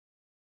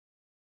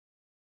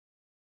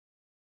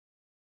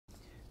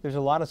There's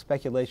a lot of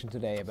speculation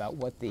today about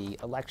what the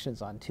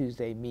elections on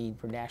Tuesday mean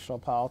for national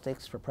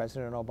politics, for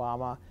President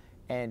Obama,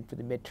 and for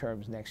the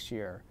midterms next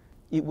year.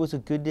 It was a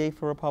good day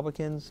for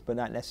Republicans, but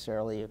not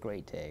necessarily a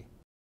great day.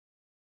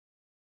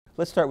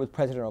 Let's start with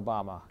President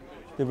Obama.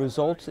 The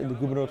results in the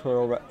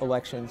gubernatorial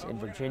elections in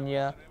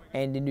Virginia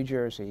and in New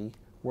Jersey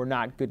were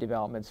not good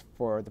developments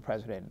for the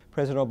president.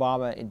 President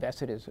Obama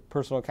invested his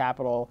personal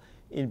capital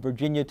in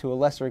Virginia to a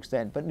lesser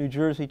extent, but New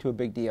Jersey to a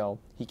big deal.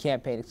 He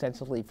campaigned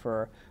extensively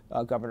for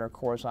Governor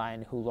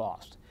Corzine, who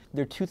lost.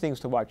 There are two things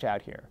to watch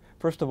out here.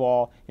 First of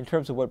all, in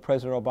terms of what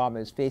President Obama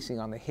is facing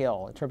on the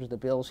Hill, in terms of the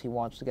bills he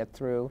wants to get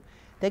through,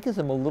 that gives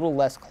him a little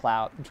less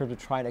clout in terms of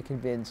trying to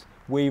convince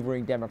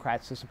wavering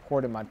Democrats to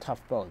support him on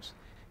tough votes.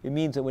 It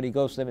means that when he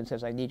goes to them and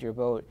says, I need your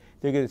vote,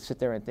 they're going to sit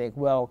there and think,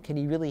 well, can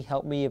he really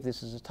help me if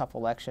this is a tough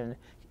election?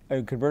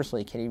 And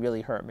conversely, can he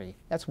really hurt me?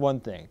 That's one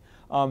thing.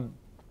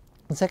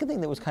 The second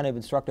thing that was kind of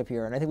instructive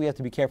here, and I think we have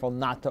to be careful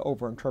not to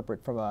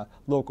overinterpret from a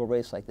local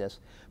race like this,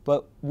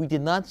 but we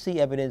did not see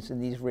evidence in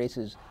these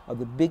races of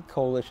the big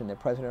coalition that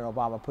President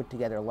Obama put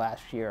together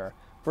last year.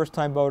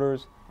 First-time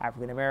voters,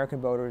 African-American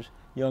voters,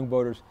 young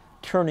voters,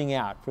 turning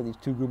out for these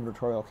two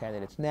gubernatorial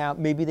candidates. Now,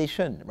 maybe they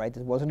shouldn't, right?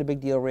 This wasn't a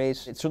big deal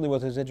race. It certainly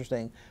wasn't as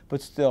interesting,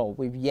 but still,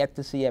 we've yet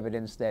to see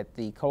evidence that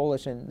the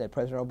coalition that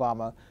President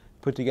Obama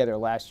put together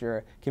last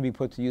year can be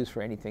put to use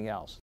for anything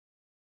else.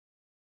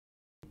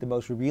 The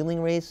most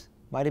revealing race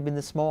might have been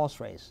the smallest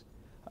race,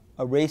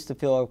 a race to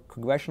fill a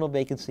congressional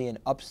vacancy in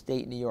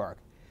upstate New York.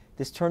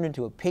 This turned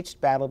into a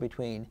pitched battle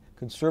between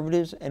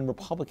conservatives and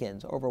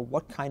Republicans over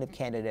what kind of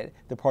candidate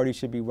the party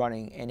should be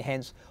running, and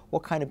hence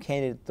what kind of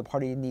candidate the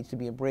party needs to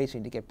be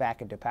embracing to get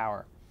back into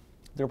power.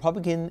 The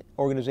Republican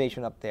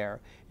organization up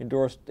there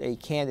endorsed a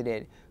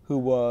candidate who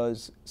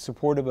was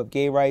supportive of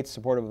gay rights,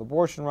 supportive of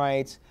abortion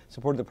rights,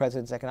 supportive of the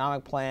president's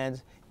economic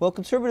plans. Well,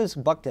 conservatives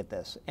bucked at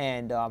this,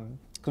 and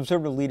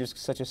conservative leaders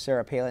such as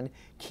Sarah Palin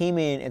came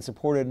in and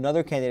supported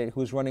another candidate who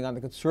was running on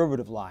the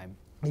conservative line.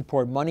 They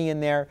poured money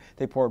in there,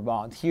 they poured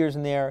volunteers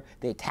in there,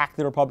 they attacked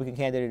the Republican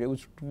candidate. It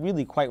was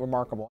really quite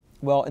remarkable.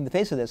 Well, in the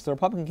face of this, the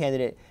Republican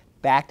candidate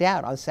backed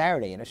out on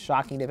Saturday in a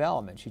shocking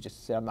development. She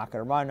just said, I'm not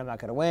going to run, I'm not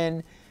going to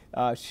win.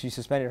 She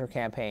suspended her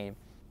campaign.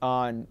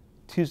 On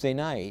Tuesday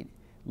night,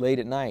 late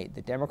at night,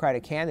 the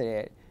Democratic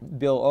candidate,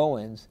 Bill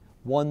Owens,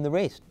 won the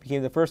race,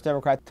 became the first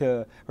Democrat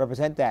to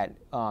represent that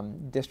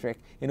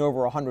district in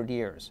over 100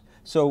 years.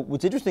 So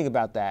what's interesting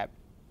about that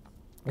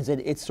is that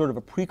it's sort of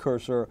a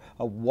precursor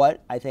of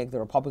what I think the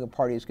Republican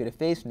Party is going to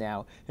face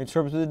now in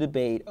terms of the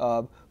debate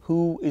of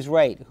who is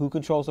right, who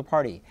controls the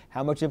party,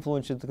 how much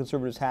influence should the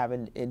conservatives have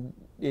in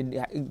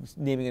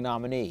naming a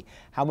nominee,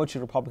 how much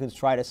should Republicans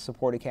try to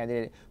support a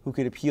candidate who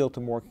could appeal to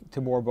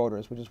more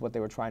voters, which is what they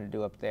were trying to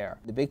do up there.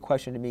 The big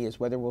question to me is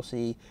whether we'll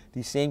see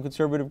these same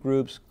conservative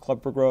groups,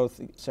 Club for Growth,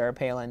 Sarah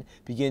Palin,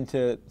 begin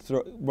to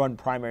run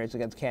primaries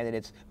against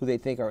candidates who they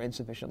think are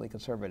insufficiently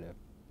conservative.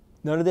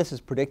 None of this is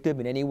predictive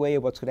in any way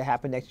of what's going to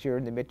happen next year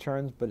in the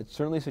midterms, but it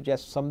certainly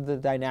suggests some of the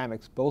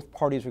dynamics both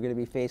parties are going to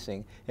be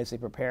facing as they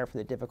prepare for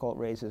the difficult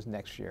races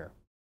next year.